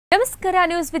ನಮಸ್ಕಾರ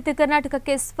news with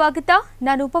ಕರ್ನಾಟಕಕ್ಕೆ ಸ್ವಾಗತ.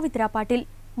 ನಾನು ಪವಿತ್ರ ಪಾಟೀಲ್.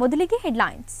 ಮೊದಲಿಗೆ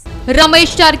ಹೆಡ್ಲೈನ್ಸ್.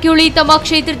 ರಮೇಶ್ ಜಾರಕಿಹೊಳಿ ತಮ್ಮ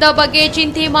ಕ್ಷೇತ್ರದ ಬಗ್ಗೆ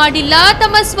ಚಿಂತೆ ಮಾಡಿಲ್ಲ,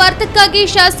 ತಮ್ಮ ಸ್ವಾರ್ಥಕ್ಕಾಗಿ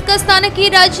ಶಾಸಕ ಸ್ಥಾನಕ್ಕೆ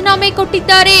ರಾಜೀನಾಮೆ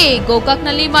ಕೊಟ್ಟಿದ್ದಾರೆ.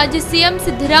 ಗೋಕಾಕ್ನಲ್ಲಿ ಮಾಜಿ ಸಿಎಂ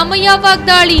ಸಿದ್ದರಾಮಯ್ಯ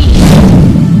ವಾಗ್ದಾಳಿ.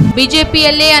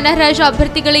 ಬಿಜೆಪಿಯಲ್ಲೇ ಅನರ್ಹ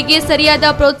ಅಭ್ಯರ್ಥಿಗಳಿಗೆ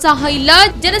ಸರಿಯಾದ ಪ್ರೋತ್ಸಾಹ ಇಲ್ಲ,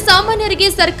 ಜನಸಾಮಾನ್ಯರಿಗೆ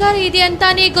ಸರ್ಕಾರ ಇದೆ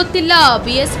ಅಂತಾನೆ ಗೊತ್ತಿಲ್ಲ.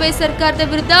 ಬಿಎಸ್ವೈ ಸರ್ಕಾರದ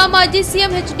ವಿರುದ್ಧ ಮಾಜಿ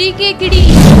ಸಿಎಂ ಎಚ್ಡಿಕೆ ಕಿಡಿ.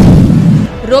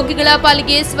 ರೋಗಿಗಳ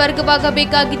ಪಾಲಿಗೆ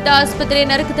ಸ್ವರ್ಗವಾಗಬೇಕಾಗಿದ್ದ ಆಸ್ಪತ್ರೆ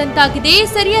ನರಕದಂತಾಗಿದೆ,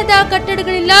 ಸರಿಯಾದ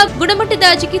ಕಟ್ಟಡಗಳಿಲ್ಲ, ಗುಣಮಟ್ಟದ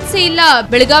ಚಿಕಿತ್ಸೆ ಇಲ್ಲ.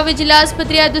 ಬೆಳಗಾವಿ ಜಿಲ್ಲಾ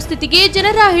ಆಸ್ಪತ್ರೆಯ ದುಸ್ಥಿತಿಗೆ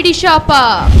ಜನರ ಹಿಡಿಶಾಪ.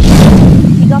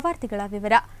 ಈಗ ವಾರ್ತೆಗಳ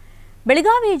ವಿವರ.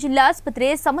 ಬೆಳಗಾವಿ ಜಿಲ್ಲಾಸ್ಪತ್ರೆ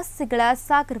ಸಮಸ್ಯೆಗಳ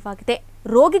ಸಾಗರವಾಗಿದೆ.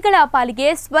 ರೋಗಿಗಳ ಪಾಲಿಗೆ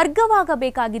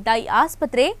ಸ್ವರ್ಗವಾಗಬೇಕಾಗಿದ್ದ ಈ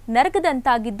ಆಸ್ಪತ್ರೆ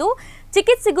ನರಕದಂತಾಗಿದ್ದು,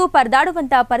 ಚಿಕಿತ್ಸೆಗೂ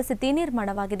ಪರದಾಡುವಂತಹ ಪರಿಸ್ಥಿತಿ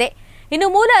ನಿರ್ಮಾಣವಾಗಿದೆ. ಇನ್ನು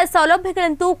ಮೂಲ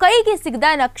ಸೌಲಭ್ಯಗಳಂತೂ ಕೈಗೆ ಸಿಗದ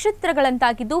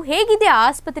ನಕ್ಷತ್ರಗಳಂತಾಗಿದ್ದು, ಹೇಗಿದೆ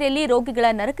ಆಸ್ಪತ್ರೆಯಲ್ಲಿ ರೋಗಿಗಳ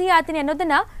ನರಕಯಾತನೆ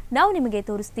ಅನ್ನೋದನ್ನ ನಾವು ನಿಮಗೆ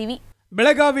ತೋರಿಸ್ತೀವಿ.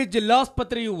 ಬೆಳಗಾವಿ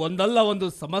ಜಿಲ್ಲಾಸ್ಪತ್ರೆಯು ಒಂದಲ್ಲ ಒಂದು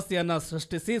ಸಮಸ್ಯೆಯನ್ನ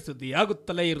ಸೃಷ್ಟಿಸಿ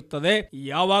ಸುದ್ದಿಯಾಗುತ್ತಲೇ ಇರುತ್ತದೆ.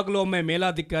 ಯಾವಾಗಲೂ ಒಮ್ಮೆ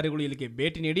ಮೇಲಾಧಿಕಾರಿಗಳು ಇಲ್ಲಿಗೆ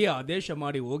ಭೇಟಿ ನೀಡಿ ಆದೇಶ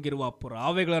ಮಾಡಿ ಹೋಗಿರುವ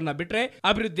ಪುರಾವೆಗಳನ್ನ ಬಿಟ್ರೆ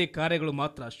ಅಭಿವೃದ್ಧಿ ಕಾರ್ಯಗಳು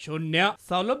ಮಾತ್ರ ಶೂನ್ಯ.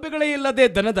 ಸೌಲಭ್ಯಗಳೇ ಇಲ್ಲದೆ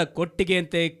ದನದ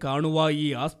ಕೊಟ್ಟಿಗೆಯಂತೆ ಕಾಣುವ ಈ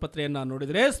ಆಸ್ಪತ್ರೆಯನ್ನ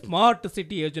ನೋಡಿದ್ರೆ ಸ್ಮಾರ್ಟ್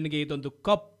ಸಿಟಿ ಯೋಜನೆಗೆ ಇದೊಂದು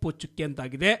ಕಪ್ಪು ಚುಕ್ಕೆ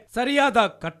ಅಂತಾಗಿದೆ. ಸರಿಯಾದ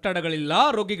ಕಟ್ಟಡಗಳಿಲ್ಲ,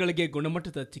 ರೋಗಿಗಳಿಗೆ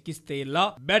ಗುಣಮಟ್ಟದ ಚಿಕಿತ್ಸೆ ಇಲ್ಲ,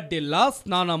 ಬೆಡ್ ಇಲ್ಲ,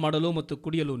 ಸ್ನಾನ ಮಾಡಲು ಮತ್ತು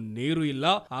ಕುಡಿಯಲು ನೀರು ಇಲ್ಲ.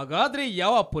 ಹಾಗಾದ್ರೆ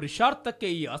ಯಾವ ಪುರುಷಾರ್ಥಕ್ಕೆ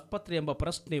ಈ ಆಸ್ಪತ್ರೆ ಎಂಬ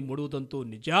ಪ್ರಶ್ನೆ ಮೂಡುವುದು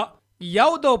ನಿಜ.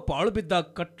 ಯಾವುದೋ ಪಾಳು ಬಿದ್ದ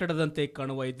ಕಟ್ಟಡದಂತೆ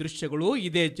ಕಾಣುವ ಈ ದೃಶ್ಯಗಳು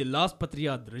ಇದೇ ಜಿಲ್ಲಾಸ್ಪತ್ರೆಯ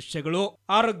ದೃಶ್ಯಗಳು.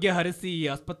 ಆರೋಗ್ಯ ಹರಿಸಿ ಈ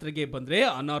ಆಸ್ಪತ್ರೆಗೆ ಬಂದ್ರೆ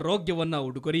ಅನಾರೋಗ್ಯವನ್ನ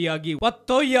ಉಡುಗೊರೆಯಾಗಿ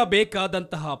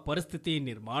ಹೊತ್ತೊಯ್ಯಬೇಕಾದಂತಹ ಪರಿಸ್ಥಿತಿ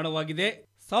ನಿರ್ಮಾಣವಾಗಿದೆ.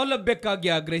 ಸೌಲಭ್ಯಕ್ಕಾಗಿ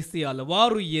ಆಗ್ರಹಿಸಿ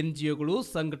ಹಲವಾರು ಎನ್ಜಿಒಗಳು,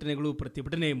 ಸಂಘಟನೆಗಳು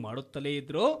ಪ್ರತಿಭಟನೆ ಮಾಡುತ್ತಲೇ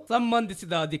ಇದ್ರು.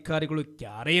 ಸಂಬಂಧಿಸಿದ ಅಧಿಕಾರಿಗಳು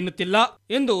ಕ್ಯಾರೆ ಎನ್ನುತ್ತಿಲ್ಲ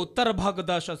ಎಂದು ಉತ್ತರ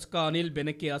ಭಾಗದ ಶಾಸಕ ಅನಿಲ್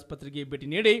ಬೆನಕೆ ಆಸ್ಪತ್ರೆಗೆ ಭೇಟಿ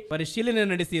ನೀಡಿ ಪರಿಶೀಲನೆ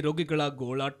ನಡೆಸಿ ರೋಗಿಗಳ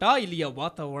ಗೋಳಾಟ, ಇಲ್ಲಿಯ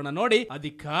ವಾತಾವರಣ ನೋಡಿ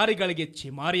ಅಧಿಕಾರಿಗಳಿಗೆ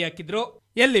ಚಿಮಾರಿ ಹಾಕಿದ್ರು.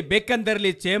 ಎಲ್ಲಿ ಬೇಕೆಂದರಲ್ಲಿ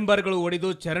ಚೇಂಬರ್ಗಳು ಒಡೆದು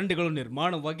ಚರಂಡಿಗಳು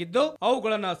ನಿರ್ಮಾಣವಾಗಿದ್ದು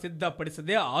ಅವುಗಳನ್ನ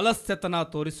ಸಿದ್ಧಪಡಿಸದೆ ಆಲಸ್ಯತನ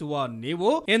ತೋರಿಸುವ ನೀವು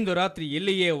ಎಂದು ರಾತ್ರಿ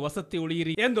ಎಲ್ಲಿಯೇ ವಸತಿ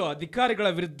ಉಳಿಯಿರಿ ಎಂದು ಅಧಿಕಾರಿಗಳ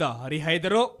ವಿರುದ್ಧ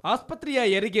ಹರಿಹಾಯ್ದರು. ಆಸ್ಪತ್ರೆಯ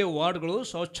ಹೆರಿಗೆ ವಾರ್ಡ್ಗಳು,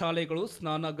 ಶೌಚಾಲಯಗಳು,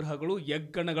 ಸ್ನಾನಗೃಹಗಳು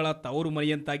ಹೆಗ್ಗಣಗಳ ತವರು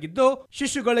ಮನೆಯಂತಾಗಿದ್ದು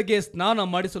ಶಿಶುಗಳಿಗೆ ಸ್ನಾನ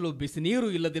ಮಾಡಿಸಲು ಬಿಸಿ ನೀರು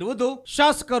ಇಲ್ಲದಿರುವುದು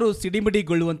ಶಾಸಕರು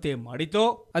ಸಿಡಿಮಿಡಿಗೊಳ್ಳುವಂತೆ ಮಾಡಿತು.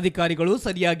 ಅಧಿಕಾರಿಗಳು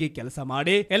ಸರಿಯಾಗಿ ಕೆಲಸ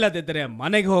ಮಾಡಿ, ಇಲ್ಲದಿದ್ದರೆ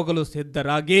ಮನೆಗೆ ಹೋಗಲು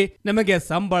ಸಿದ್ಧರಾಗಿ, ನಮಗೆ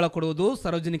ಸಂಬಳ ಕೊಡುವುದು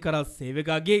ಸಾರ್ವಜನಿಕರ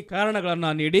ಸೇವೆಗಾಗಿ, ಕಾರಣಗಳನ್ನು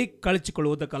ನೀಡಿ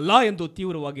ಕಳಚಿಕೊಳ್ಳುವುದಕ್ಕಲ್ಲ ಎಂದು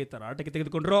ತೀವ್ರವಾಗಿ ತರಾಟೆಗೆ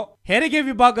ತೆಗೆದುಕೊಂಡರು. ಹೆರಿಗೆ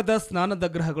ವಿಭಾಗದ ಸ್ನಾನದ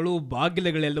ಗೃಹಗಳು,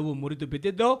 ಬಾಗಿಲುಗಳೆಲ್ಲವೂ ಮುರಿದು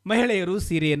ಬಿದ್ದಿದ್ದು ಮಹಿಳೆಯರು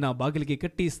ಸೀರೆಯನ್ನ ಬಾಗಿಲಿಗೆ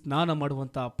ಕಟ್ಟಿ ಸ್ನಾನ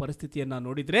ಮಾಡುವಂತಹ ಪರಿಸ್ಥಿತಿಯನ್ನ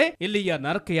ನೋಡಿದ್ರೆ ಇಲ್ಲಿಯ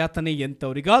ನರಕಯಾತನೆ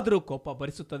ಎಂತವರಿಗಾದರೂ ಕೋಪ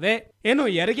ಭರಿಸುತ್ತದೆ. ಏನು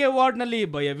ಹೆರಿಗೆ ವಾರ್ಡ್ ನಲ್ಲಿ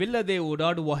ಭಯವಿಲ್ಲದೆ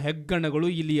ಓಡಾಡುವ ಹೆಗ್ಗಣಗಳು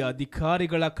ಇಲ್ಲಿಯ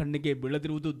ಅಧಿಕಾರಿಗಳ ಕಣ್ಣಿಗೆ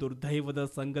ಬೀಳದಿರುವುದು ದುರ್ದೈವದ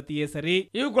ಸಂಗತಿಯೇ ಸರಿ.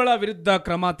 ಇವುಗಳ ವಿರುದ್ಧ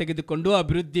ಕ್ರಮ ತೆಗೆದುಕೊಂಡು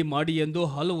ಅಭಿವೃದ್ಧಿ ಮಾಡಿ ಎಂದು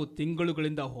ಹಲವು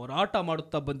ತಿಂಗಳುಗಳಿಂದ ಹೋರಾಟ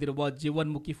ಮಾಡುತ್ತಾ ಬಂದಿರುವ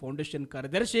ಜೀವನ್ಮುಖಿ ಫೌಂಡೇಶನ್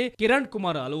ಕಾರ್ಯದರ್ಶಿ ಕಿರಣ್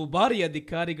ಕುಮಾರ್ ಹಲವು ಬಾರಿ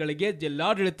ಅಧಿಕಾರಿಗಳಿಗೆ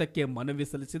ಜಿಲ್ಲಾಡಳಿತಕ್ಕೆ ಮನವಿ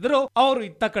ಸಲ್ಲಿಸಿದರು. ಅವರು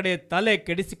ಇತ್ತ ಕಡೆ ತಲೆ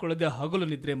ಕೆಡಿಸಿಕೊಳ್ಳದೆ ಹಗಲು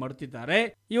ನಿದ್ರೆ ಮಾಡುತ್ತಿದ್ದಾರೆ.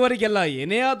 ಇವರಿಗೆಲ್ಲ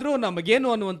ಏನೇ ಆದ್ರೂ ನಮಗೇನು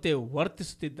ಅನ್ನುವಂತೆ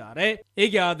ವರ್ತಿಸುತ್ತಿದ್ದಾರೆ.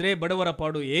 ಹೀಗೆ ಆದ್ರೆ ಬಡವರ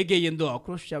ಪಾಡು ಹೇಗೆ ಎಂದು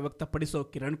ಆಕ್ರೋಶ ವ್ಯಕ್ತಪಡಿಸೋ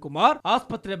ಕಿರಣ್ ಕುಮಾರ್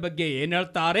ಆಸ್ಪತ್ರೆ ಬಗ್ಗೆ ಏನ್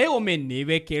ಹೇಳ್ತಾರೆ ಒಮ್ಮೆ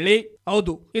ನೀವೇ ಕೇಳಿ.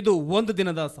 ಹೌದು, ಇದು ಒಂದು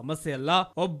ದಿನದ ಸಮಸ್ಯೆ ಅಲ್ಲ,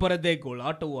 ಒಬ್ಬರದೇ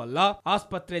ಗೋಳಾಟವೂ ಅಲ್ಲ.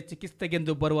 ಆಸ್ಪತ್ರೆ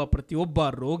ಚಿಕಿತ್ಸೆಗೆಂದು ಬರುವ ಪ್ರತಿಯೊಬ್ಬ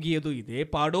ರೋಗಿಯದು ಇದೇ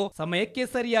ಪಾಡು. ಸಮಯಕ್ಕೆ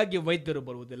ಸರಿಯಾಗಿ ವೈದ್ಯರು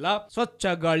ಬರುವುದಿಲ್ಲ, ಸ್ವಚ್ಛ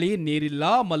ಗಾಳಿ, ನೀರಿಲ್ಲ,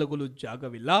 ಮಲಗಲು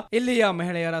ಜಾಗವಿಲ್ಲ. ಇಲ್ಲಿಯ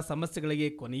ಮಹಿಳೆಯರ ಸಮಸ್ಯೆಗಳಿಗೆ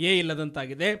ಕೊನೆಯೇ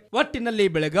ಇಲ್ಲದಂತಾಗಿದೆ. ಒಟ್ಟಿನಲ್ಲಿ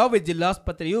ಬೆಳಗಾವಿ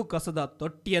ಜಿಲ್ಲಾಸ್ಪತ್ರೆಯು ಕಸದ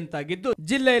ತೊಟ್ಟಿಯಂತಾಗಿದ್ದು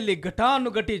ಜಿಲ್ಲೆಯಲ್ಲಿ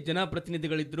ಘಟಾನುಘಟಿ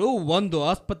ಜನಪ್ರತಿನಿಧಿಗಳಿದ್ರು ಒಂದು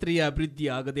ಆಸ್ಪತ್ರೆಯ ಅಭಿವೃದ್ಧಿ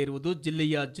ಆಗದೇ ಇರುವುದು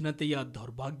ಜಿಲ್ಲೆಯ ಜನತೆಯ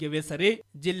ದೌರ್ಭಾಗ್ಯವೇ ಸರಿ.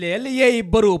 ಜಿಲ್ಲೆಯಲ್ಲಿಯೇ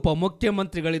ಇಬ್ಬರು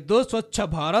ಉಪಮುಖ್ಯಮಂತ್ರಿಗಳಿದ್ದು ಸ್ವಚ್ಛ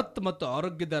ಭಾರತ್ ಮತ್ತು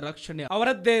ಆರೋಗ್ಯದ ರಕ್ಷಣೆ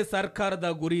ಅವರದ್ದೇ ಸರ್ಕಾರದ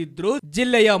ಗುರಿ ಇದ್ರು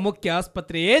ಜಿಲ್ಲೆಯ ಮುಖ್ಯ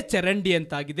ಆಸ್ಪತ್ರೆಯೇ ಚರಂಡಿ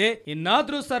ಅಂತಾಗಿದೆ.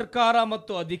 ಇನ್ನಾದ್ರೂ ಸರ್ಕಾರ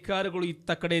ಮತ್ತು ಅಧಿಕಾರಿಗಳು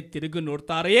ಇತ್ತ ಕಡೆ ತಿರುಗಿ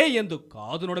ನೋಡ್ತಾರೆಯೇ ಎಂದು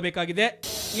ಕಾದು ನೋಡಬೇಕಾಗಿದೆ.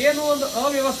 ಏನು ಒಂದು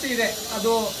ಅವ್ಯವಸ್ಥೆ ಇದೆ,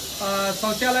 ಅದು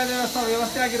ಶೌಚಾಲಯದ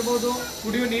ವ್ಯವಸ್ಥೆ ಆಗಿರ್ಬೋದು,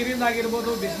 ಕುಡಿಯುವ ನೀರಿನ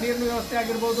ಆಗಿರ್ಬೋದು, ಬಿಸಿನೀರಿನ ವ್ಯವಸ್ಥೆ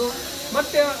ಆಗಿರ್ಬೋದು,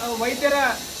 ಮತ್ತೆ ವೈದ್ಯರ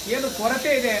ಏನು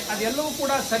ಕೊರತೆ ಇದೆ ಅದೆಲ್ಲವೂ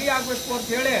ಕೂಡ ಸರಿ ಆಗಬೇಕು ಅಂತ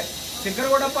ಹೇಳಿ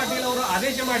ಶಂಕರಗೌಡ ಪಾಟೀಲ್ ಅವರು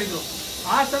ಆದೇಶ ಮಾಡಿದ್ರು.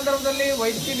 ಆ ಸಂದರ್ಭದಲ್ಲಿ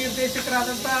ವೈದ್ಯಕೀಯ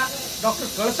ನಿರ್ದೇಶಕರಾದಂಥ ಡಾಕ್ಟರ್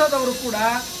ಕಳಸದ್ ಅವರು ಕೂಡ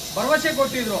ಭರವಸೆ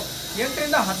ಕೊಟ್ಟಿದ್ರು, 8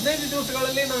 ರಿಂದ 15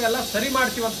 ದಿವಸಗಳಲ್ಲಿ ನಾವೆಲ್ಲ ಸರಿ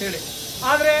ಮಾಡ್ತೀವಿ ಅಂತ ಹೇಳಿ.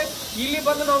 ಆದರೆ ಇಲ್ಲಿ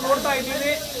ಬಂದು ನಾವು ನೋಡ್ತಾ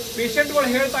ಇದ್ದೀವಿ, ಪೇಷಂಟ್ಗಳು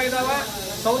ಹೇಳ್ತಾ ಇದ್ದಾವೆ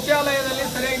ಶೌಚಾಲಯದಲ್ಲಿ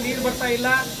ಸರಿಯಾಗಿ ನೀರು ಬರ್ತಾ ಇಲ್ಲ,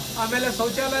 ಆಮೇಲೆ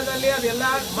ಶೌಚಾಲಯದಲ್ಲಿ ಅದೆಲ್ಲ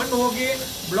ಮಣ್ಣು ಹೋಗಿ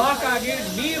ಬ್ಲಾಕ್ ಆಗಿ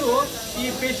ನೀರು ಈ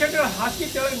ಪೇಷಂಟ್ಗಳ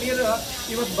ಹಾಸಿಗೆ ಕೆಳಗೆ ನೀರು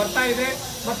ಇವತ್ತು ಬರ್ತಾ ಇದೆ.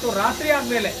 ಮತ್ತು ರಾತ್ರಿ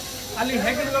ಆದಮೇಲೆ ಅಲ್ಲಿ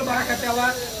ಹೆಗ್ಗಣಗಳು ಬರಕತ್ತಾವ,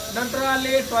 ನಂತರ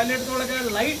ಅಲ್ಲಿ ಟಾಯ್ಲೆಟ್ಗಳೊಳಗೆ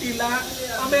ಲೈಟ್ ಇಲ್ಲ,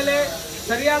 ಆಮೇಲೆ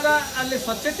ಸರಿಯಾದ ಅಲ್ಲಿ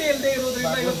ಸ್ವಚ್ಛತೆ ಇಲ್ಲದೆ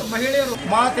ಇರೋದ್ರಿಂದ ಇವತ್ತು ಮಹಿಳೆಯರು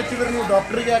ಮಾತೆತ್ತಿದ್ರೆ ನೀವು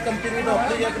ಡಾಕ್ಟ್ರಿಗೆ ಯಾಕಂತೀರಿ,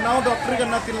 ಡಾಕ್ಟ್ರಿಗೆ ಯಾಕೆ ನಾವು ಡಾಕ್ಟ್ರಿಗೆ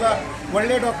ಅನ್ನತ್ತಿಲ್ಲ,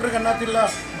 ಒಳ್ಳೆ ಡಾಕ್ಟ್ರಿಗೆ ಅನ್ನತ್ತಿಲ್ಲ.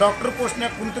 ಡಾಕ್ಟರ್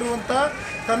ಪೋಸ್ಟ್ನಾಗ ಕುಂತಿರುವಂಥ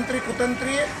ತಂತ್ರಿ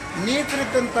ಕುತಂತ್ರಿ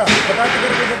ನೀತರಿದ್ದಂಥ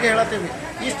ಪದಾರ್ಥಗಳ ಬಗ್ಗೆ ಹೇಳತ್ತೀವಿ.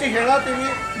 ಇಷ್ಟು ಹೇಳತ್ತೀವಿ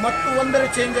ಮತ್ತು ಒಂದರ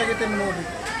ಚೇಂಜ್ ಆಗೈತೆ ನೋಡಿ.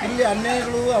 ಇಲ್ಲಿ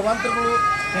ಅನ್ಯಾಯಗಳು ಅವಾಂತರಗಳು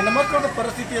ಹೆಣ್ಮಕ್ಳದ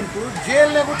ಪರಿಸ್ಥಿತಿ ಅಂತೂ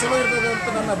ಜೈಲ್ನಾಗೂ ಚಲೋ ಇರ್ತದೆ ಅಂತ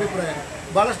ನನ್ನ ಅಭಿಪ್ರಾಯ.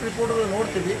 ಭಾಳಷ್ಟು ರಿಪೋರ್ಟ್ಗಳು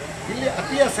ನೋಡ್ತೀವಿ. ಇಲ್ಲಿ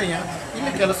ಅತಿ ಅಸಹ್ಯ.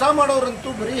 ಇಲ್ಲಿ ಕೆಲಸ ಮಾಡೋರಂತೂ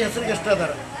ಬರೀ ಹೆಸರಿಗೆ ಎಷ್ಟು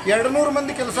ಅದಾರ, 200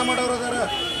 ಮಂದಿ ಕೆಲಸ ಮಾಡೋರು ಅದಾರ.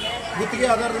 ಗುತ್ತಿಗೆ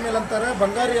ಆಧಾರದ ಮೇಲೆ ಅಂತಾರೆ.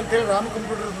 ಬಂಗಾರಿ ಅಂತೇಳಿ ರಾಮ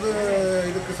ಕಂಪ್ಯೂಟರ್ದು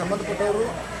ಇದಕ್ಕೆ ಸಂಬಂಧಪಟ್ಟವರು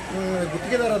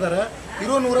ಗುತ್ತಿಗೆದಾರ ಅದಾರ.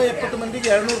 ಇರೋ 170 ಮಂದಿಗೆ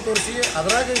 200 ತೋರಿಸಿ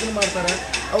ಅದರಾಗ ಇದನ್ನು ಮಾಡ್ತಾರೆ.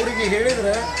 ಅವರಿಗೆ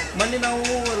ಹೇಳಿದರೆ ಮೊನ್ನೆ ನಾವು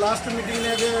ಲಾಸ್ಟ್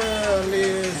ಮೀಟಿಂಗ್ನಾಗ ಅಲ್ಲಿ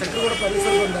ಸೆಕ್ರೆಟರಿ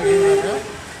ಪಾಲಿಸರ್ ಬಂದಾಗ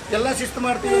ಎಲ್ಲ ಶಿಸ್ತು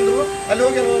ಮಾಡ್ತೀವಿ ಅಂದರು. ಅಲ್ಲಿ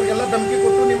ಹೋಗಿ ಅವ್ರಿಗೆಲ್ಲ ಧಮಕಿ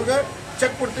ಕೊಟ್ಟು ನಿಮ್ಗೆ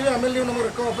ಚೆಕ್ ಕೊಡ್ತೀವಿ, ಆಮೇಲೆ ನೀವು ನಮಗೆ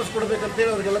ರೊಕ್ಕ ವಾಪಸ್ ಕೊಡಬೇಕಂತೇಳಿ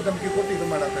ಅವ್ರಿಗೆಲ್ಲ ಧಮಕಿ ಕೊಟ್ಟು ಇದು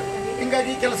ಮಾಡತ್ತಾರೆ.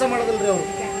 ಹಿಂಗಾಗಿ ಕೆಲಸ ಮಾಡೋದಲ್ರಿ ಅವರು.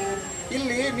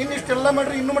 ಇಲ್ಲಿ ಇಷ್ಟೆಲ್ಲ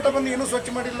ಮಾಡ್ರಿ, ಇನ್ನೂ ಮಟ್ಟ ಬಂದು ಏನೂ ಸ್ವಚ್ಛ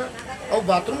ಮಾಡಿಲ್ಲ. ಅವು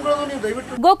ಬಾತ್ರೂಮ್ಗಳು ನೀವು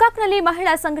ದಯವಿಟ್ಟು. ಗೋಕಾಕ್ನಲ್ಲಿ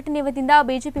ಮಹಿಳಾ ಸಂಘಟನೆ ವತಿಯಿಂದ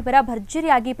ಬಿಜೆಪಿ ಪರ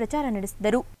ಭರ್ಜರಿಯಾಗಿ ಪ್ರಚಾರ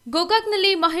ನಡೆಸಿದರು.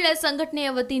 ಗೋಕಾಕ್ನಲ್ಲಿ ಮಹಿಳಾ ಸಂಘಟನೆಯ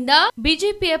ವತಿಯಿಂದ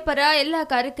ಬಿಜೆಪಿಯ ಪರ ಎಲ್ಲ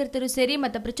ಕಾರ್ಯಕರ್ತರು ಸೇರಿ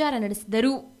ಮತ ಪ್ರಚಾರ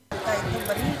ನಡೆಸಿದರು.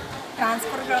 ಬರೀ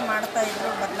ಟ್ರಾನ್ಸ್ಫರ್ಗಳು ಮಾಡ್ತಾ ಇದ್ರು,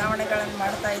 ಬದಲಾವಣೆಗಳನ್ನು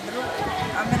ಮಾಡ್ತಾ ಇದ್ರು.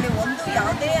 ಆಮೇಲೆ ಒಂದು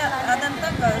ಯಾವುದೇ ಆದಂಥ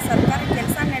ಸರ್ಕಾರಿ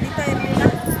ಕೆಲಸ ನಡೀತಾ ಇರಲಿಲ್ಲ.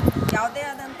 ಯಾವುದೇ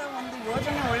ಆದಂಥ ಒಂದು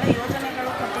ಯೋಜನೆ, ಒಳ್ಳೆ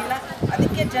ಯೋಜನೆಗಳು ಕೊಟ್ಟಿಲ್ಲ.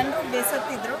 ಅದಕ್ಕೆ ಜನರು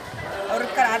ಬೇಸತ್ತಿದ್ರು. ಅವ್ರ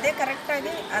ಅದೇ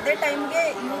ಕರೆಕ್ಟಾಗಿ ಅದೇ ಟೈಮ್ಗೆ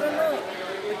ಇವರು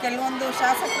ಕೆಲವೊಂದು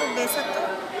ಶಾಸಕರು ಬೇಸತ್ತು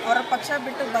ಅವರ ಪಕ್ಷ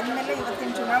ಬಿಟ್ಟು ಬಂದ ಮೇಲೆ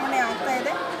ಇವತ್ತಿನ ಚುನಾವಣೆ ಆಗ್ತಾ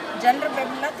ಇದೆ. ಜನರ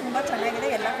ಬೆಂಬಲ ತುಂಬ ಚೆನ್ನಾಗಿದೆ.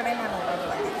 ಎಲ್ಲ ಕಡೆ ನಾನು ನೋಡೋದು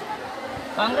ಬಂದಿದೆ.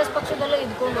 ಕಾಂಗ್ರೆಸ್ ಪಕ್ಷದಲ್ಲೇ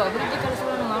ಇದ್ಕೊಂಡು ಅಭಿವೃದ್ಧಿ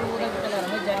ಕೆಲಸಗಳನ್ನು ಮಾಡ್ಬೋದಾಗಿತ್ತಲ್ಲ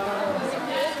ರಮೇಶ್ ಜಾರಕಿಹೊಳಿ?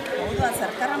 ಹೌದು, ಆ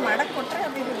ಸರ್ಕಾರ ಮಾಡಕ್ಕೆ ಕೊಟ್ಟರೆ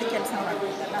ಅಭಿವೃದ್ಧಿ ಕೆಲಸ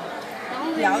ಮಾಡ್ಬೋದಲ್ಲ.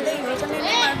 ಯಾವುದೇ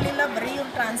ಯೋಜನೆಯೂ ಮಾಡಲಿಲ್ಲ. ಬರೀ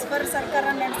ಇವ್ರು ಟ್ರಾನ್ಸ್ಫರ್ ಸರ್ಕಾರ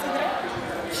ನಡೆಸಿದ್ರೆ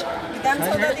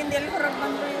ವಿಧಾನಸೌಧದಿಂದ ಎಲ್ಲಿ ಹೊರಗೆ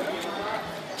ಬಂದರು ಇವರು?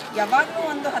 ಯಾವಾಗಲೂ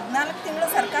ಒಂದು 14 ತಿಂಗಳು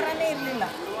ಸರ್ಕಾರನೇ ಇರಲಿಲ್ಲ.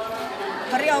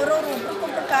 ಬರೀ ಅವ್ರವ್ರು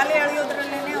ಒಬ್ಬರಿಗೊಬ್ಬರು ಕಾಲೇ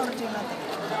ಎಳೆಯೋದ್ರಲ್ಲೇ ಅವ್ರ ಜೀವನ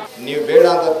ತೆಗೆದು ನೀವು ಬೇಡ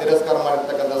ಅಂತ ತಿರಸ್ಕಾರ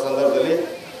ಮಾಡಿರ್ತಕ್ಕಂಥ ಸಂದರ್ಭದಲ್ಲಿ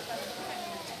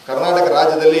ಕರ್ನಾಟಕ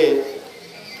ರಾಜ್ಯದಲ್ಲಿ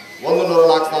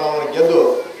 104 ಸ್ಥಾನವನ್ನು ಗೆದ್ದು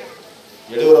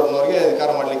ಯಡಿಯೂರಪ್ಪನವರಿಗೆ ಅಧಿಕಾರ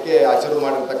ಮಾಡಲಿಕ್ಕೆ ಆಶೀರ್ವಾದ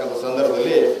ಮಾಡಿರ್ತಕ್ಕಂಥ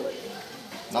ಸಂದರ್ಭದಲ್ಲಿ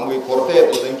ನಮಗೆ ಕೊರತೆ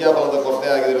ಇತ್ತು, ಸಂಖ್ಯಾಬಲದ ಕೊರತೆ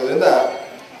ಆಗಿರೋದ್ರಿಂದ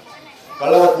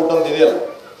ಕಳ್ಳರ ಕೂಟ ಅಂತ ಇದೆಯಲ್ಲ,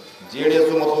 JDS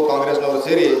ಮತ್ತು ಕಾಂಗ್ರೆಸ್ನವರು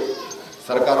ಸೇರಿ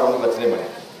ಸರ್ಕಾರವನ್ನು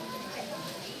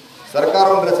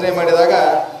ರಚನೆ ಮಾಡಿದಾಗ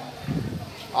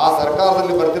ಆ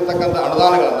ಸರ್ಕಾರದಲ್ಲಿ ಬರ್ತಿರ್ತಕ್ಕಂಥ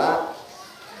ಅನುದಾನಗಳನ್ನು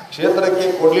ಕ್ಷೇತ್ರಕ್ಕೆ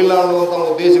ಕೊಡಲಿಲ್ಲ ಅನ್ನುವಂಥ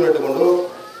ಉದ್ದೇಶವನ್ನು ಇಟ್ಟುಕೊಂಡು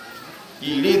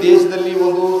ಈ ಇಡೀ ದೇಶದಲ್ಲಿ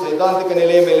ಒಂದು ಸೈದ್ಧಾಂತಿಕ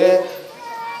ನೆಲೆಯ ಮೇಲೆ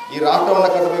ಈ ರಾಷ್ಟ್ರವನ್ನು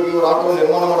ಕಟ್ಟಬೇಕು, ಈ ರಾಷ್ಟ್ರವನ್ನು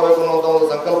ನಿರ್ಮಾಣ ಮಾಡಬೇಕು ಅನ್ನುವಂಥ ಒಂದು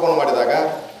ಸಂಕಲ್ಪವನ್ನು ಮಾಡಿದಾಗ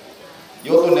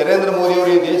ಇವತ್ತು ನರೇಂದ್ರ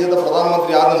ಮೋದಿಯವರು ಈ ದೇಶದ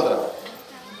ಪ್ರಧಾನಮಂತ್ರಿ ಆದ ನಂತರ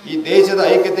ಈ ದೇಶದ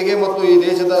ಐಕ್ಯತೆಗೆ ಮತ್ತು ಈ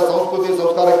ದೇಶದ ಸಂಸ್ಕೃತಿ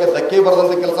ಸಂಸ್ಕಾರಕ್ಕೆ ಧಕ್ಕೆ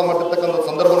ಬರದಂತೆ ಕೆಲಸ ಮಾಡ್ತಿರ್ತಕ್ಕಂಥ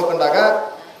ಸಂದರ್ಭವನ್ನು ಕಂಡಾಗ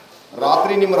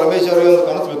ರಾತ್ರಿ ನಿಮ್ಮ ರಮೇಶ್ ಅವರಿಗೆ ಒಂದು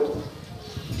ಕನಸು ಬಿತ್ತು.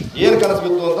 ಏನು ಕನಸು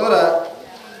ಬಿತ್ತು ಅಂತಂದ್ರೆ,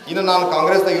 ಇನ್ನು ನಾನು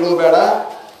ಕಾಂಗ್ರೆಸ್ದಾಗ ಇರೋದು ಬೇಡ,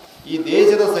 ಈ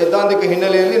ದೇಶದ ಸೈದ್ಧಾಂತಿಕ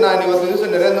ಹಿನ್ನೆಲೆಯಲ್ಲಿ ನಾನು ಇವತ್ತು ದಿವಸ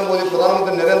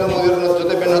ಪ್ರಧಾನಮಂತ್ರಿ ನರೇಂದ್ರ ಮೋದಿಯವರ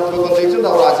ಜೊತೆ ಬೆನ್ನು ಹತ್ತಬೇಕು ಅಂತ ಹೇಳಿ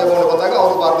ಅವ್ರ ಆಶಯವನ್ನು ಬಂದಾಗ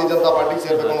ಅವರು ಭಾರತೀಯ ಜನತಾ ಪಾರ್ಟಿಗೆ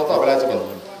ಸೇರಬೇಕು ಅನ್ನೋ ಅಭಿಲಾಷೆ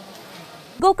ಬಂತು.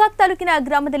 ಗೋಕಾಕ್ ತಾಲೂಕಿನ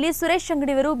ಗ್ರಾಮದಲ್ಲಿ ಸುರೇಶ್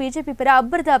ಅಂಗಡಿಯವರು ಬಿಜೆಪಿ ಪರ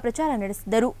ಅಬ್ಬರದ ಪ್ರಚಾರ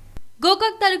ನಡೆಸಿದರು.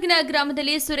 ಗೋಕಾಕ್ ತಾಲೂಕಿನ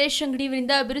ಗ್ರಾಮದಲ್ಲಿ ಸುರೇಶ್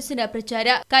ಅಂಗಡಿಯವರಿಂದ ಬಿರುಸಿನ ಪ್ರಚಾರ.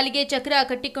 ಕಾಲಿಗೆ ಚಕ್ರ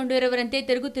ಕಟ್ಟಿಕೊಂಡಿರುವವರಂತೆ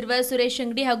ತಿರುಗುತ್ತಿರುವ ಸುರೇಶ್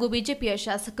ಅಂಗಡಿ ಹಾಗೂ ಬಿಜೆಪಿಯ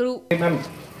ಶಾಸಕರು.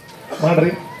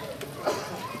 ಮಾಡ್ರಿ,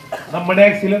 ನಮ್ಮ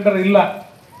ಮನೆಯಾಗ ಸಿಲಿಂಡರ್ ಇಲ್ಲ,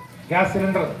 ಗ್ಯಾಸ್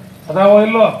ಸಿಲಿಂಡರ್ ಅದಾವೋ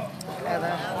ಇಲ್ಲೋ?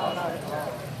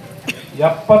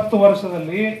 70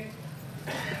 ವರ್ಷದಲ್ಲಿ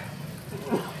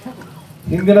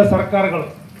ಹಿಂದಿನ ಸರ್ಕಾರಗಳು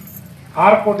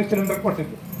 6 ಕೋಟಿ ಸಿಲಿಂಡರ್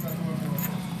ಕೊಟ್ಟಿದ್ದು.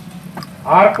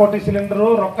 6 ಕೋಟಿ ಸಿಲಿಂಡರು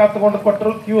ರೊಕ್ಕ ತಗೊಂಡು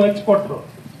ಕೊಟ್ಟರು, ಕ್ಯೂ ಹಚ್ಚಿ ಕೊಟ್ಟರು.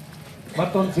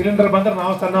 ಮತ್ತೊಂದು ಸಿಲಿಂಡರ್ ಬಂದ್ರೆ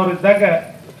ನಾವು ಸಣ್ಣವ್ರು ಇದ್ದಾಗ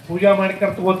ಪೂಜಾ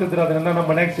ಮಾಡಿಕರ್ ತಗೋತಿದ್ರು, ಅದನ್ನೆಲ್ಲ ನಮ್ಮ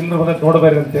ಮನೆಯಾಗ ಸಿಲಿಂಡರ್ ಬಂದ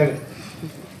ನೋಡಬೇರಿ ಅಂತೇಳಿ.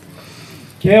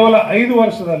 ಕೇವಲ 5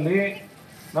 ವರ್ಷದಲ್ಲಿ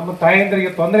ನಮ್ಮ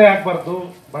ತಾಯಂದ್ರಿಗೆ ತೊಂದರೆ ಆಗಬಾರ್ದು,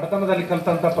 ಬಡತನದಲ್ಲಿ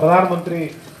ಕಲಿತಂಥ ಪ್ರಧಾನಮಂತ್ರಿ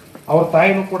ಅವ್ರ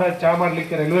ತಾಯಿನೂ ಕೂಡ ಚಾ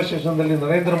ಮಾಡಲಿಕ್ಕೆ ರೈಲ್ವೆ ಸ್ಟೇಷನ್ದಲ್ಲಿ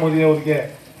ನರೇಂದ್ರ ಮೋದಿ ಅವರಿಗೆ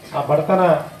ಆ ಬಡತನ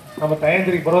ನಮ್ಮ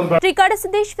ತಾಯಂದ್ರಿಗೆ ಬರೋದು. ಶ್ರೀ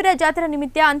ಕಾಡಸಿದ್ದೇಶ್ವರ ಜಾತ್ರಾ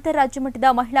ನಿಮಿತ್ತ ಅಂತಾರಾಜ್ಯ ಮಟ್ಟದ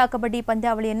ಮಹಿಳಾ ಕಬಡ್ಡಿ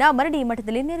ಪಂದ್ಯಾವಳಿಯನ್ನ ಮರಡಿ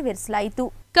ಮಠದಲ್ಲಿ ನೆರವೇರಿಸಲಾಯಿತು.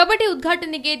 ಕಬಡ್ಡಿ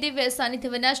ಉದ್ಘಾಟನೆಗೆ ದಿವ್ಯ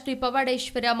ಸಾನ್ನಿಧ್ಯವನ್ನ ಶ್ರೀ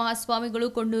ಪವಾಡೇಶ್ವರ ಮಹಾಸ್ವಾಮಿಗಳು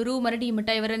ಕೊಂಡೂರು ಮರಡಿ ಮಠ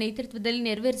ಇವರ ನೇತೃತ್ವದಲ್ಲಿ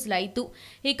ನೆರವೇರಿಸಲಾಯಿತು.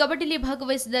 ಈ ಕಬಡ್ಡಿಯಲ್ಲಿ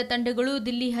ಭಾಗವಹಿಸಿದ ತಂಡಗಳು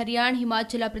ದಿಲ್ಲಿ, ಹರಿಯಾಣ,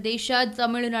 ಹಿಮಾಚಲ ಪ್ರದೇಶ,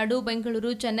 ತಮಿಳುನಾಡು,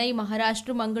 ಬೆಂಗಳೂರು, ಚೆನ್ನೈ,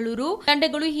 ಮಹಾರಾಷ್ಟ್ರ, ಮಂಗಳೂರು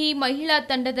ತಂಡಗಳು. ಈ ಮಹಿಳಾ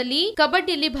ತಂಡದಲ್ಲಿ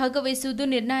ಕಬಡ್ಡಿಯಲ್ಲಿ ಭಾಗವಹಿಸುವುದು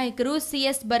ನಿರ್ಣಾಯಕರು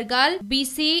ಸಿಎಸ್ ಬರ್ಗಾಲ್,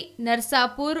 ಬಿಸಿ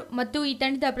ನರ್ಸಾಪುರ್ ಮತ್ತು ಈ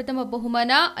ತಂಡದ ಪ್ರಥಮ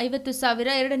ಬಹುಮಾನ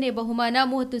 50,000, ಎರಡನೇ ಬಹುಮಾನ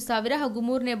 30,000 ಹಾಗೂ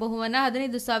ಮೂರನೇ ಬಹುಮಾನ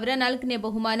 15,000, ನಾಲ್ಕನೇ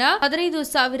ಬಹುಮಾನ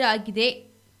 15,000 ಆಗಿದೆ.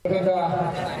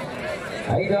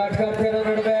 5 ಆಟಗಾರ್ತಿಯರ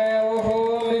ನಡುವೆ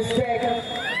ಮಿಸ್ಟೇಕ್.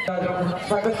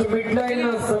 ಸಾಕಷ್ಟು ಮಿಡ್ ಲೈನ್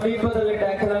ಸಮೀಪದಲ್ಲಿ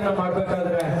ಟ್ಯಾಕಲ್ ಅನ್ನು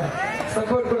ಮಾಡಬೇಕಾದ್ರೆ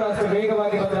ಸಪೋರ್ಟ್ ಕೂಡ ಅಷ್ಟು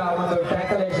ವೇಗವಾಗಿ ಬಂದ್ರೆ ಆ ಒಂದು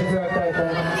ಟ್ಯಾಕಲ್ ಯಶಸ್ವಿ ಆಗ್ತಾ ಇದೆ.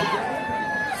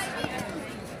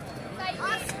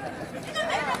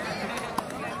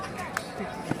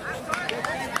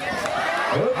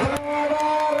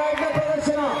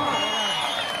 ಪ್ರದರ್ಶನ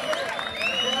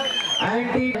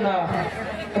ಆಂಟಿ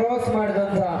ಕ್ರಾಸ್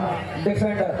ಮಾಡಿದಂತ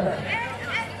ಡಿಫೆಂಡರ್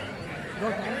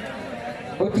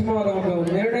ಉತ್ತಮವಾದ ಒಂದು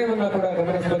ನಿರ್ಣಯವನ್ನು ಕೂಡ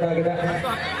ಗಮನಿಸಬೇಕಾಗಿದೆ.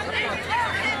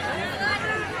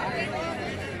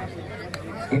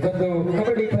 ಇದೊಂದು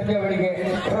ಕಬಡ್ಡಿ ಪಂದ್ಯಾವಳಿಗೆ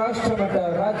ರಾಷ್ಟ್ರ ಮಟ್ಟ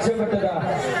ರಾಜ್ಯ ಮಟ್ಟದ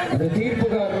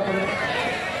ತೀರ್ಪುಗಾರರು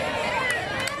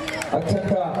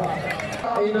ಅತ್ಯಂತ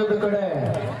ಇನ್ನೊಂದು ಕಡೆ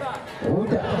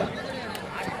ಊಟ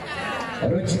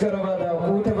ರುಚಿಕರವಾದ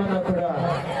ಊಟವನ್ನು ಕೂಡ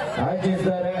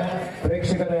ಆಯೋಜಿಸಿದ್ದಾರೆ.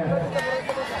 ಪ್ರೇಕ್ಷಕರೇ,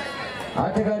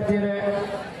 ಆಟಗಾರ್ತಿಯರೇ,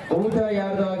 ಊಟ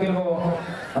ಯಾರ್ದು ಆಗಿಲ್ವೋ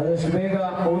ಆದಷ್ಟು ಬೇಗ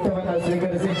ಊಟವನ್ನು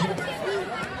ಸ್ವೀಕರಿಸಿ.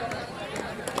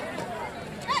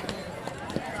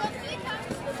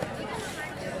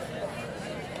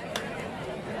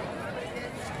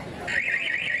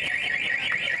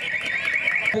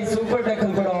 ಸೂಪರ್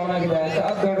ಟ್ಯಾಕಲ್ ಕೂಡ ಆನ್ ಆಗಿದೆ.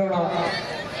 ನೋಡೋಣ,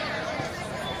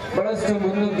 ಬಹಳಷ್ಟು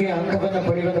ಮುನ್ನುಗ್ಗಿ ಅಂಕವನ್ನು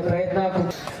ಪಡೆಯುವ ಪ್ರಯತ್ನ.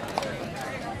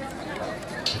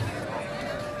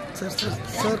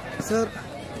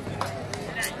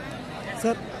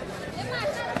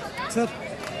 ಸರ್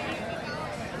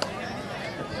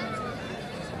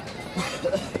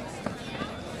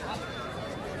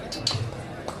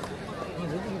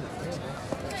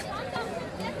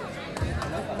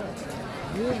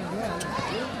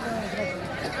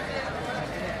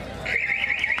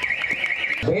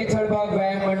ಬೇಚಳ್ಬಾಗ್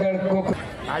ವ್ಯಾಯಾಮ ಮಂಡಳ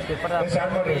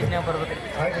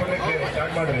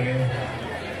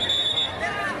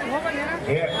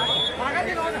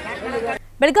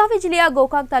ಬೆಳಗಾವಿ ಜಿಲ್ಲೆಯ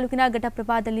ಗೋಕಾಕ್ ತಾಲೂಕಿನ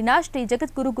ಘಟಪ್ರಭಾದಲ್ಲಿನ ಶ್ರೀ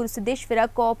ಜಗದ್ಗುರು Gurusiddeshwara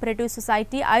cooperative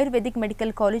society Ayurvedic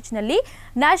medical ಕಾಲೇಜಿನಲ್ಲಿ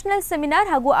ನ್ಯಾಷನಲ್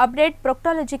ಸೆಮಿನಾರ್ ಹಾಗೂ ಅಪ್ಡೇಟ್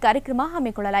ಪ್ರೊಕ್ಟಾಲಜಿ ಕಾರ್ಯಕ್ರಮ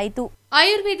ಹಮ್ಮಿಕೊಳ್ಳಲಾಯಿತು.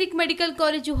 ಆಯುರ್ವೇದಿಕ್ ಮೆಡಿಕಲ್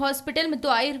ಕಾಲೇಜು ಹಾಸ್ಪಿಟಲ್ ಮತ್ತು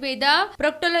ಆಯುರ್ವೇದ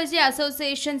ಪ್ರೊಕ್ಟಾಲಜಿ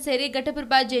ಅಸೋಸಿಯೇಷನ್ ಸೇರಿ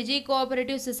Ghataprabha JG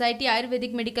cooperative society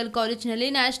Ayurvedic medical ಕಾಲೇಜಿನಲ್ಲಿ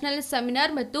ನ್ಯಾಷನಲ್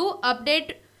ಸೆಮಿನಾರ್ ಮತ್ತು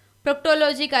ಅಪ್ಡೇಟ್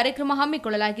ಪ್ರೊಕ್ಟಾಲಜಿ ಕಾರ್ಯಕ್ರಮ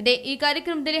ಹಮ್ಮಿಕೊಳ್ಳಲಾಗಿದೆ. ಈ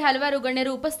ಕಾರ್ಯಕ್ರಮದಲ್ಲಿ ಹಲವಾರು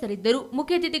ಗಣ್ಯರು ಉಪಸ್ಥಿತರಿದ್ದರು.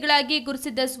 ಮುಖ್ಯ ಅತಿಥಿಗಳಾಗಿ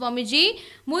ಗುರುಸಿದ್ದ ಸ್ವಾಮೀಜಿ,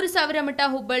 3000 ಮಠ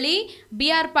Hubballi,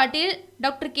 B R Patil,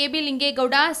 doctor KB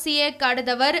Lingegowda, CA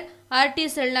ಕಾಡದವರ್, RT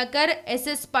ಸಳ್ನಕರ್,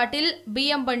 S S Patil,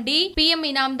 BM ಬಂಡಿ, ಪಿಎಂ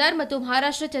ಇನಾಮದಾರ್ ಮತ್ತು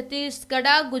ಮಹಾರಾಷ್ಟ್ರ, ಛತ್ತೀಸ್ಗಢ,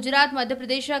 ಗುಜರಾತ್,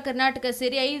 ಮಧ್ಯಪ್ರದೇಶ, ಕರ್ನಾಟಕ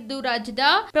ಸೇರಿ 5 ರಾಜ್ಯದ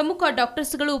ಪ್ರಮುಖ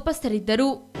ಡಾಕ್ಟರ್ಸ್ಗಳು ಉಪಸ್ಥಿತರಿದ್ದರು.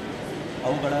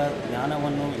 ಅವುಗಳ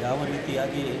ಜ್ಞಾನವನ್ನು ಯಾವ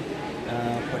ರೀತಿಯಾಗಿ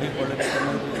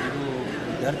ಪಡೆದುಕೊಳ್ಳಬೇಕೆನ್ನುವುದು ಇದು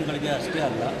ವಿದ್ಯಾರ್ಥಿಗಳಿಗೆ ಅಷ್ಟೇ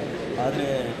ಅಲ್ಲ, ಆದರೆ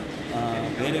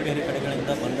ಬೇರೆ ಬೇರೆ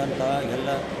ಕಡೆಗಳಿಂದ ಬಂದಂತಹ ಎಲ್ಲ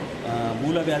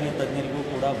ಮೂಲವ್ಯಾಧಿ ತಜ್ಞರಿಗೂ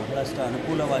ಕೂಡ ಬಹಳಷ್ಟು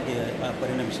ಅನುಕೂಲವಾಗಿ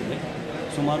ಪರಿಣಮಿಸಿದೆ.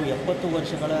 ಸುಮಾರು 70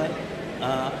 ವರ್ಷಗಳ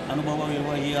ಅನುಭವವಿರುವ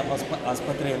ಈ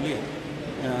ಆಸ್ಪತ್ರೆಯಲ್ಲಿ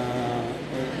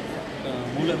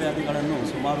ಮೂಲವ್ಯಾಧಿಗಳನ್ನು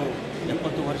ಸುಮಾರು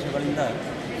 70 ವರ್ಷಗಳಿಂದ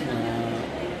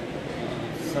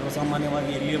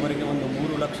ಸರ್ವಸಾಮಾನ್ಯವಾಗಿ ಇಲ್ಲಿಯವರೆಗೆ ಒಂದು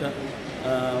 3 ಲಕ್ಷ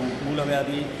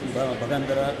ಮೂಲವ್ಯಾಧಿ,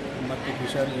 ಭಗಂಧರ ಮತ್ತು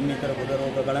ಫಿಶರ್ ಇನ್ನಿತರ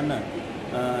ಬುಧರೋಗಗಳನ್ನು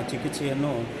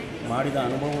ಚಿಕಿತ್ಸೆಯನ್ನು ಮಾಡಿದ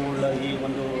ಅನುಭವವುಳ್ಳ ಈ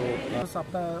ಒಂದು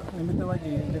ಸಪ್ತಾಹ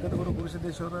ನಿಮಿತ್ತವಾಗಿ ಜಗದ್ಗುರು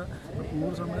ಗುರುಸಿದ್ದೇಶ್ವರ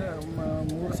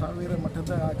 3000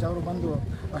 ಮಠದ ಆಚಾರ್ಯರು ಬಂದು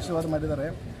ಆಶೀರ್ವಾದ ಮಾಡಿದ್ದಾರೆ.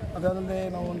 ಅದಲ್ಲದೆ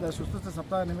ನಾವು ಒಂದು ಸುಸ್ತುತ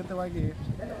ಸಪ್ತಾಹ ನಿಮಿತ್ತವಾಗಿ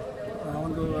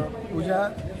ಒಂದು ಪೂಜಾ,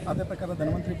 ಅದೇ ಪ್ರಕಾರ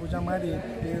ಧನ್ವಂತರಿ ಪೂಜಾ ಮಾಡಿ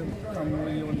ಈ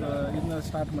ಒಂದು ಇದನ್ನ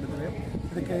ಸ್ಟಾರ್ಟ್ ಮಾಡಿದ್ದೇವೆ.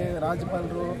 ಇದಕ್ಕೆ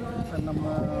ರಾಜ್ಯಪಾಲರು, ನಮ್ಮ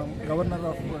ಗವರ್ನರ್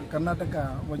ಆಫ್ ಕರ್ನಾಟಕ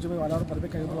ವಜುಭಾಯಿ ವಾಲಾ ಅವರು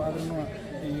ಬರಬೇಕಾಗಿದ್ರು. ಆದ್ರೂ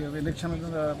ಈ ಎಲೆಕ್ಷನ್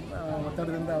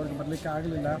ಒತ್ತಡದಿಂದ ಅವ್ರಿಗೆ ಬರಲಿಕ್ಕೆ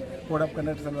ಆಗಲಿಲ್ಲ, ಕೋಡ್ ಆಫ್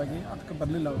ಕಂಡಕ್ಟ್ ಸಲುವಾಗಿ. ಅದಕ್ಕೆ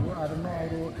ಬರಲಿಲ್ಲ ಅವರು. ಆದ್ರೂ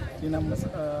ಅವರು ಈ ನಮ್ಮ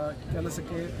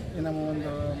ಕೆಲಸಕ್ಕೆ ಈ ನಮ್ಮ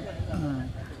ಒಂದು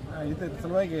ಇದರ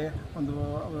ಸಲುವಾಗಿ ಒಂದು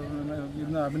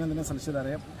ಇದನ್ನ ಅಭಿನಂದನೆ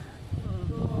ಸಲ್ಲಿಸಿದ್ದಾರೆ.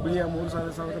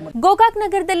 ಗೋಕಾಕ್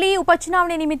ನಗರದಲ್ಲಿ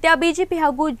ಉಪಚುನಾವಣೆ ನಿಮಿತ್ತ ಬಿಜೆಪಿ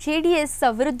ಹಾಗೂ ಜೆಡಿಎಸ್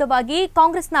ವಿರುದ್ಧವಾಗಿ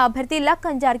ಕಾಂಗ್ರೆಸ್ನ ಅಭ್ಯರ್ಥಿ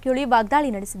ಲಖನ್ ಜಾರಕಿಹೊಳಿ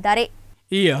ವಾಗ್ದಾಳಿ ನಡೆಸಿದ್ದಾರೆ.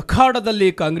 ಈ ಅಖಾಡದಲ್ಲಿ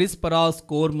ಕಾಂಗ್ರೆಸ್ ಪರ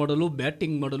ಸ್ಕೋರ್ ಮಾಡಲು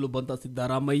ಬ್ಯಾಟಿಂಗ್ ಮಾಡಲು ಬಂದ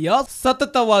ಸಿದ್ದರಾಮಯ್ಯ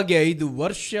ಸತತವಾಗಿ 5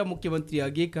 ವರ್ಷ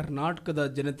ಮುಖ್ಯಮಂತ್ರಿಯಾಗಿ ಕರ್ನಾಟಕದ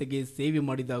ಜನತೆಗೆ ಸೇವೆ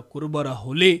ಮಾಡಿದ ಕುರುಬರ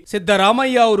ಹುಲಿ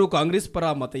ಸಿದ್ದರಾಮಯ್ಯ ಅವರು ಕಾಂಗ್ರೆಸ್ ಪರ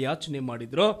ಮತಯಾಚನೆ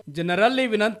ಮಾಡಿದ್ರು. ಜನರಲ್ಲಿ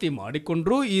ವಿನಂತಿ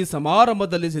ಮಾಡಿಕೊಂಡ್ರು. ಈ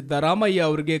ಸಮಾರಂಭದಲ್ಲಿ ಸಿದ್ದರಾಮಯ್ಯ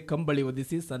ಅವರಿಗೆ ಕಂಬಳಿ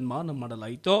ಒದಿಸಿ ಸನ್ಮಾನ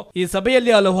ಮಾಡಲಾಯಿತು. ಈ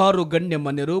ಸಭೆಯಲ್ಲಿ ಹಲವಾರು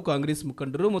ಗಣ್ಯಮಾನ್ಯರು, ಕಾಂಗ್ರೆಸ್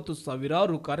ಮುಖಂಡರು ಮತ್ತು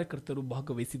ಸಾವಿರಾರು ಕಾರ್ಯಕರ್ತರು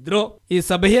ಭಾಗವಹಿಸಿದ್ರು. ಈ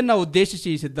ಸಭೆಯನ್ನ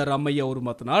ಉದ್ದೇಶಿಸಿ ಸಿದ್ದರಾಮಯ್ಯ ಅವರು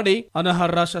ಮಾತನಾಡಿ,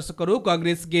 ಅನರ್ಹ ಶಾಸಕರು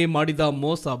ಕಾಂಗ್ರೆಸ್ಗೆ ಮಾಡಿದ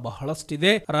ಮೋಸ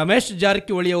ಬಹಳಷ್ಟಿದೆ. ರಮೇಶ್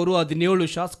ಜಾರಕಿಹೊಳಿ ಅವರು 17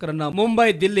 ಶಾಸಕರನ್ನ ಮುಂಬೈ,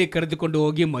 ದಿಲ್ಲಿ ಕರೆದುಕೊಂಡು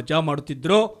ಹೋಗಿ ಮಜಾ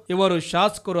ಮಾಡುತ್ತಿದ್ರು. ಇವರು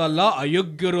ಶಾಸಕರು ಅಲ್ಲ,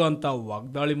 ಅಯೋಗ್ಯರು ಅಂತ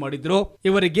ವಾಗ್ದಾಳಿ ಮಾಡಿದ್ರು.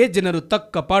 ಇವರಿಗೆ ಜನರು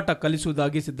ತಕ್ಕ ಪಾಠ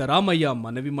ಕಲಿಸುವುದಾಗಿ ಸಿದ್ದರಾಮಯ್ಯ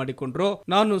ಮನವಿ ಮಾಡಿಕೊಂಡ್ರು.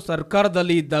 ನಾನು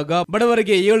ಸರ್ಕಾರದಲ್ಲಿ ಇದ್ದಾಗ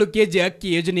ಬಡವರಿಗೆ 7 ಕೆಜಿ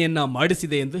ಅಕ್ಕಿ ಯೋಜನೆಯನ್ನ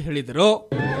ಮಾಡಿಸಿದೆ ಎಂದು ಹೇಳಿದರು.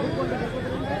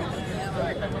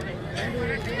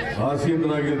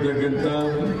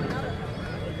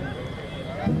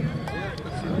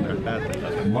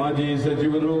 ಮಾಜಿ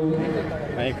ಸಚಿವರು,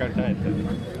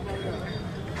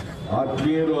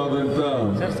 ಆತ್ಮೀಯರು ಆದಂತ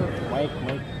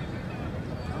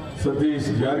ಸತೀಶ್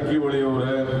ಜಾರಕಿಹೊಳಿ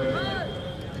ಅವರೇ,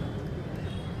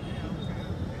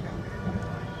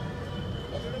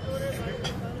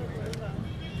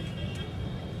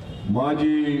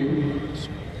 ಮಾಜಿ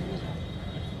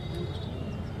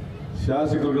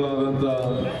ಶಾಸಕರುಗಳಾದಂಥ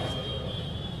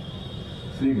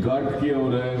ಶ್ರೀ ಘಾಟ್ಕಿ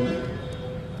ಅವರೇ,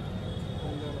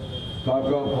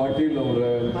 ಕಾಕಾ ಪಾಟೀಲ್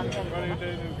ಅವರೇ,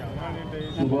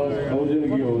 ಸುಭಾಷ್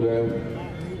ಕೌಜಲಗಿ ಅವರೇ,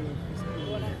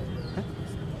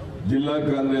 ಜಿಲ್ಲಾ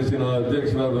ಕಾಂಗ್ರೆಸ್ಸಿನ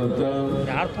ಅಧ್ಯಕ್ಷರಾದಂಥ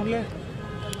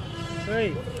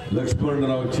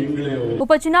ಲಕ್ಷ್ಮಣರಾವ್ ಚಿಂಗ್ಳೆ ಅವರು.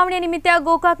 ಉಪಚುನಾವಣೆ ನಿಮಿತ್ತ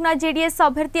ಗೋಕಾಕ್ನ ಜೆಡಿಎಸ್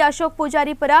ಅಭ್ಯರ್ಥಿ ಅಶೋಕ್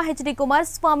ಪೂಜಾರಿ ಪರ ಎಚ್.ಡಿ.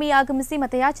 ಕುಮಾರಸ್ವಾಮಿ ಆಗಮಿಸಿ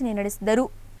ಮತಯಾಚನೆ ನಡೆಸಿದರು.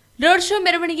 ರೋಡ್ ಶೋ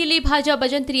ಮೆರವಣಿಗೆಯಲ್ಲಿ ಭಾಜಾ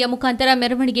ಭಜಂತ್ರಿಯ ಮುಖಾಂತರ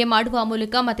ಮೆರವಣಿಗೆ ಮಾಡುವ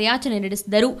ಮೂಲಕ ಮತಯಾಚನೆ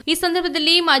ನಡೆಸಿದರು. ಈ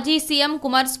ಸಂದರ್ಭದಲ್ಲಿ ಮಾಜಿ ಸಿಎಂ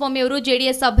ಕುಮಾರಸ್ವಾಮಿ ಅವರು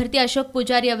ಜೆಡಿಎಸ್ ಅಭ್ಯರ್ಥಿ ಅಶೋಕ್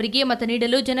ಪೂಜಾರಿ ಅವರಿಗೆ ಮತ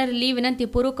ನೀಡಲು ಜನರಲ್ಲಿ ವಿನಂತಿ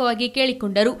ಪೂರ್ವಕವಾಗಿ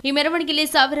ಕೇಳಿಕೊಂಡರು. ಈ ಮೆರವಣಿಗೆಯಲ್ಲಿ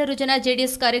ಸಾವಿರಾರು ಜನ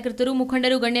ಜೆಡಿಎಸ್ ಕಾರ್ಯಕರ್ತರು,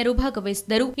 ಮುಖಂಡರು, ಗಣ್ಯರು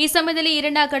ಭಾಗವಹಿಸಿದರು. ಈ ಸಮಯದಲ್ಲಿ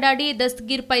ಈರಣ್ಣ ಕಡಾಡಿ,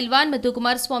 ದಸ್ತಗೀರ್ ಪೈಲ್ವಾನ್ ಮತ್ತು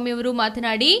ಕುಮಾರಸ್ವಾಮಿ ಅವರು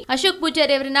ಮಾತನಾಡಿ ಅಶೋಕ್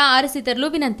ಪೂಜಾರಿ ಅವರನ್ನ ಆರಿಸಿ ತರಲು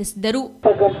ವಿನಂತಿಸಿದರು.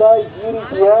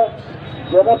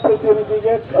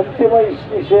 ಜನಪ್ರತಿನಿಧಿಗೆ ಅಂತಿಮ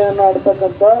ವಿಷಯವನ್ನು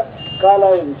ಆಡ್ತಕ್ಕಂಥ ಕಾಲ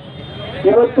ಇದು.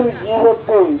 ಇವತ್ತು ಈ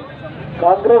ವ್ಯಕ್ತಿ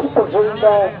ಕಾಂಗ್ರೆಸ್ ಪಕ್ಷದಿಂದ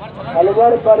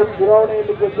ಹಲವಾರು ಬಾರಿ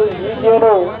ಚುನಾವಣೆಯಲ್ಲಿ ಗೆದ್ದು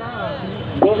ಈಗೇನು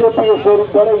ಬಿಜೆಪಿಗೆ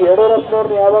ಸೇರಿದ್ದಾರೆ.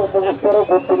 ಯಡಿಯೂರಪ್ಪನವ್ರನ್ನ ಯಾವಾಗ ಮುಗಿಸ್ತಾರೋ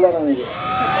ಗೊತ್ತಿಲ್ಲ ನನಗೆ.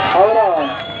 ಅವರ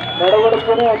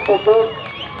ನಡವಳಿಕೆನೇ ಅಂತದ್ದು,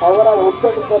 ಅವರ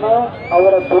ಉದ್ದಟತನ,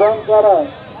 ಅವರ ದುರಹಂಕಾರ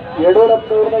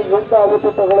ಯಡಿಯೂರಪ್ಪನವ್ರನ್ನ ಎಂತ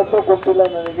ಅವಧಿ ತಗೊಳ್ಳೋದು ಗೊತ್ತಿಲ್ಲ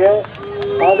ನನಗೆ.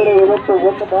 ಆದರೆ ಇವತ್ತು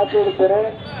ಒಂದು ಮಾತು ಹೇಳ್ತೇನೆ,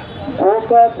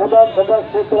 ಗೋಕಾಕ್ ವಿಧಾನಸಭಾ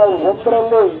ಕ್ಷೇತ್ರ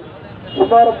 1ರಲ್ಲಿ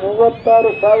ಸುಮಾರು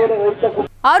 36,000 ರೈತ.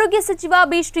 ಆರೋಗ್ಯ ಸಚಿವ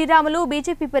ಬಿ ಶ್ರೀರಾಮುಲು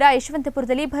ಬಿಜೆಪಿ ಪರ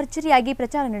ಯಶವಂತಪುರದಲ್ಲಿ ಭರ್ಜರಿಯಾಗಿ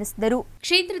ಪ್ರಚಾರ ನಡೆಸಿದರು.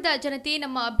 ಕ್ಷೇತ್ರದ ಜನತೆ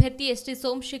ನಮ್ಮ ಅಭ್ಯರ್ಥಿ ಎಸ್.ಟಿ.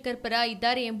 ಸೋಮಶೇಖರ್ ಪರ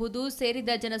ಇದ್ದಾರೆ ಎಂಬುದು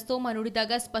ಸೇರಿದ ಜನಸ್ತೋಮ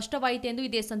ನುಡಿದಾಗ ಸ್ಪಷ್ಟವಾಯಿತು ಎಂದು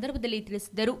ಇದೇ ಸಂದರ್ಭದಲ್ಲಿ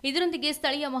ತಿಳಿಸಿದರು. ಇದರೊಂದಿಗೆ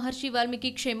ಸ್ಥಳೀಯ ಮಹರ್ಷಿ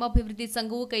ವಾಲ್ಮೀಕಿ ಕ್ಷೇಮಾಭಿವೃದ್ಧಿ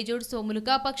ಸಂಘವು ಕೈಜೋಡಿಸುವ ಮೂಲಕ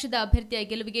ಪಕ್ಷದ ಅಭ್ಯರ್ಥಿಯ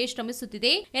ಗೆಲುವಿಗೆ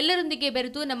ಶ್ರಮಿಸುತ್ತಿದೆ. ಎಲ್ಲರೊಂದಿಗೆ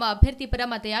ಬೆರೆತು ನಮ್ಮ ಅಭ್ಯರ್ಥಿ ಪರ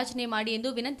ಮತಯಾಚನೆ ಮಾಡಿ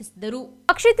ಎಂದು ವಿನಂತಿಸಿದರು.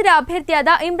 ಪಕ್ಷೇತರ ಅಭ್ಯರ್ಥಿಯಾದ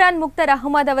ಇಮ್ರಾನ್ ಮುಖ್ತಾರ್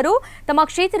ಅಹಮದ್ ಅವರು ತಮ್ಮ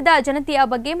ಕ್ಷೇತ್ರದ ಜನತೆಯ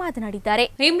ಬಗ್ಗೆ ಮಾತನಾಡಿದ್ದಾರೆ.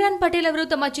 ಇಮ್ರಾನ್ ಪಟೇಲ್ ಅವರು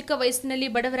ತಮ್ಮ ಚಿಕ್ಕ ವಯಸ್ಸಿನಲ್ಲಿ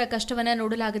ಬಡವರ ಕಷ್ಟವನ್ನು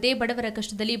ನೋಡಲಾಗದೆ ಬಡವರ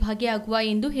ಕಷ್ಟದಲ್ಲಿ ಭಾಗಿಯಾಗುವ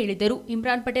ಎಂದು ಹೇಳಿದರು.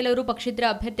 ಇಮ್ರಾನ್ ಪಟೇಲ್ ಅವರು ಪಕ್ಷೇತರ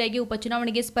ಅಭ್ಯರ್ಥಿಯಾಗಿ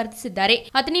ಉಪಚುನಾವಣೆಗೆ ಸ್ಪರ್ಧಿಸಿದ್ದಾರೆ.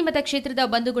 ಅತನಿ ಮತಕ್ಷೇತ್ರದ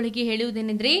ಬಂಧುಗಳಿಗೆ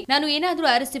ಹೇಳುವುದೇನೆಂದರೆ, ನಾನು ಏನಾದರೂ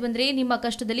ಆರಿಸಿ ಬಂದರೆ ನಿಮ್ಮ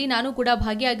ಕಷ್ಟದಲ್ಲಿ ನಾನು ಕೂಡ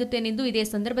ಭಾಗಿಯಾಗುತ್ತೇನೆಂದು ಇದೇ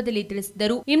ಸಂದರ್ಭದಲ್ಲಿ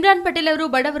ತಿಳಿಸಿದರು. ಇಮ್ರಾನ್ ಪಟೇಲ್ ಅವರು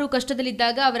ಬಡವರು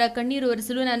ಕಷ್ಟದಲ್ಲಿದ್ದಾಗ ಅವರ ಕಣ್ಣೀರು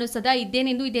ಒರೆಸಲು ನಾನು ಸದಾ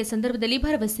ಇದ್ದೇನೆಂದು ಇದೇ ಸಂದರ್ಭದಲ್ಲಿ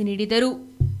ಭರವಸೆ ನೀಡಿದರು.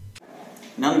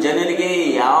 ನಮ್ಮ ಜನರಿಗೆ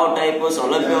ಯಾವ ಟೈಪ್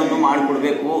ಸೌಲಭ್ಯವನ್ನು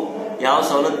ಮಾಡಿಕೊಡ್ಬೇಕು, ಯಾವ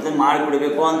ಸವಲತ್ತು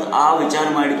ಮಾಡಿಕೊಡ್ಬೇಕು ಅಂತ ಆ ವಿಚಾರ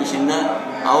ಮಾಡಿಕಿಸಿಂದ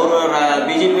ಅವರ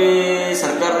ಬಿಜೆಪಿ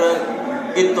ಸರ್ಕಾರ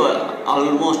ಇತ್ತು.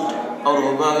 ಆಲ್ಮೋಸ್ಟ್ ಅವ್ರು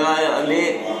ಹೋಗುವಾಗ ಅಲ್ಲಿ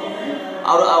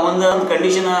ಅವ್ರು ಆ ಒಂದು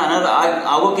ಕಂಡೀಷನ್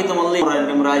ಆಗೋಕ್ಕಿಂತ ಮೊದಲು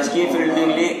ನಿಮ್ಮ ರಾಜಕೀಯ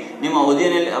ಫೀಲ್ಡ್ನಲ್ಲಿ ನಿಮ್ಮ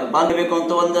ಅವಧಿಯಲ್ಲಿ ಬಂದಬೇಕು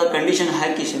ಅಂತ ಒಂದು ಕಂಡೀಷನ್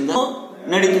ಹಾಕಿಸಿಂದ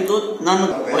ನಡೀತಿತ್ತು. ನನ್ನ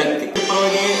ವೈಯಕ್ತಿಕ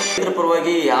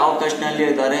ಪರವಾಗಿ ಯಾವ ಕಷ್ಟನಲ್ಲಿ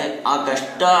ಇದ್ದಾರೆ ಆ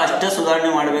ಕಷ್ಟ ಅಷ್ಟೇ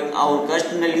ಸುಧಾರಣೆ ಮಾಡ್ಬೇಕು. ಅವ್ರ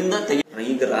ಕಷ್ಟನಲ್ಲಿಂದ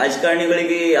ಈಗ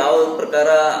ರಾಜಕಾರಣಿಗಳಿಗೆ ಯಾವ ಪ್ರಕಾರ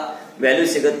ವ್ಯಾಲ್ಯೂ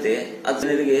ಸಿಗತ್ತೆ ಅದ್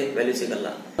ಜನರಿಗೆ ವ್ಯಾಲ್ಯೂ ಸಿಗಲ್ಲ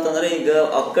ಅಂತಂದ್ರೆ ಈಗ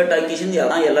ಒಕ್ಕಟ್ಟು ಹಾಕಿಸಿಂದ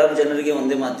ಎಲ್ಲಾರು ಜನರಿಗೆ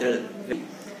ಒಂದೇ ಮಾತು ಹೇಳಿ,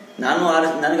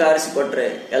 ನನಗೆ ಆರಿಸಿಕೊಟ್ರೆ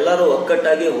ಎಲ್ಲರೂ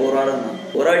ಒಕ್ಕಟ್ಟಾಗಿ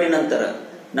ಹೋರಾಡಿ ನಂತರ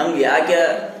ನಮ್ಗೆ ಯಾಕೆ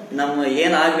ನಮ್ಮ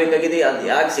ಏನ್ ಆಗ್ಬೇಕಾಗಿದೆ ಅದ್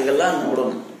ಯಾಕೆ ಸಿಗಲ್ಲ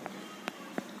ನೋಡೋಣ.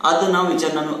 ಅದು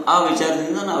ಆ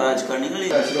ವಿಚಾರದಿಂದ ನಾವು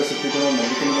ರಾಜಕಾರಣಿಗಳಿಗೆ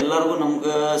ಎಲ್ಲರಿಗೂ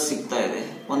ನಮ್ಗೆ ಸಿಗ್ತಾ ಇದೆ.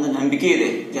 ಒಂದು ನಂಬಿಕೆ ಇದೆ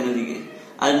ಜನರಿಗೆ,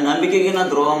 ಆ ನಂಬಿಕೆಗೆ ನಾವು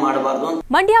ದ್ರೋಹ ಮಾಡಬಾರ್ದು.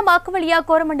 ಮಂಡ್ಯ ಮಾಕವಳಿಯ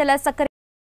ಕೋರಮಂಡಲ ಸಕ್ಕರೆ